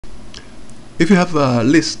If you have a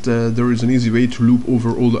list, there is an easy way to loop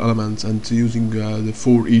over all the elements, and using the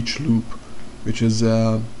for each loop, which is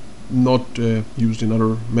not used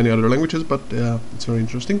in many other languages, but it's very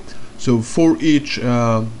interesting. So for each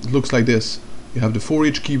looks like this. You have the for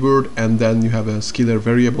each keyword, and then you have a scalar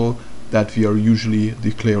variable that we are usually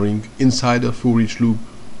declaring inside a for each loop,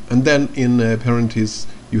 and then in parentheses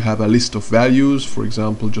you have a list of values, for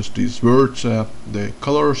example just these words, the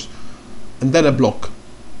colors, and then a block.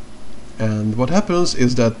 And what happens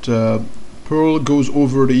is that Perl goes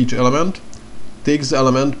over each element, takes the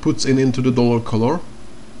element, puts it into the $color.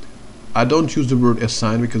 I don't use the word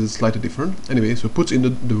assign because it's slightly different. Anyway, so puts in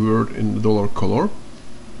the word in the $color,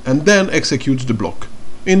 and then executes the block.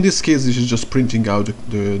 In this case, this is just printing out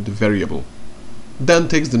the variable. Then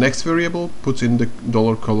takes the next variable, puts in the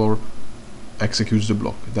 $color, executes the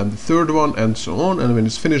block. Then the third one, and so on. And when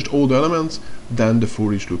it's finished all the elements, then the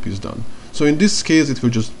for each loop is done. So in this case, it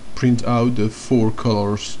will just print out the 4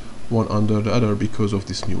 colors one under the other because of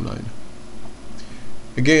this new line.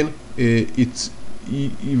 Again, it's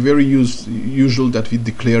very usual that we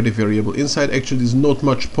declare the variable inside. Actually, there's not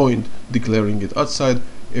much point declaring it outside,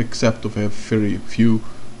 except of a very few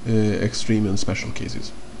extreme and special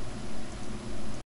cases.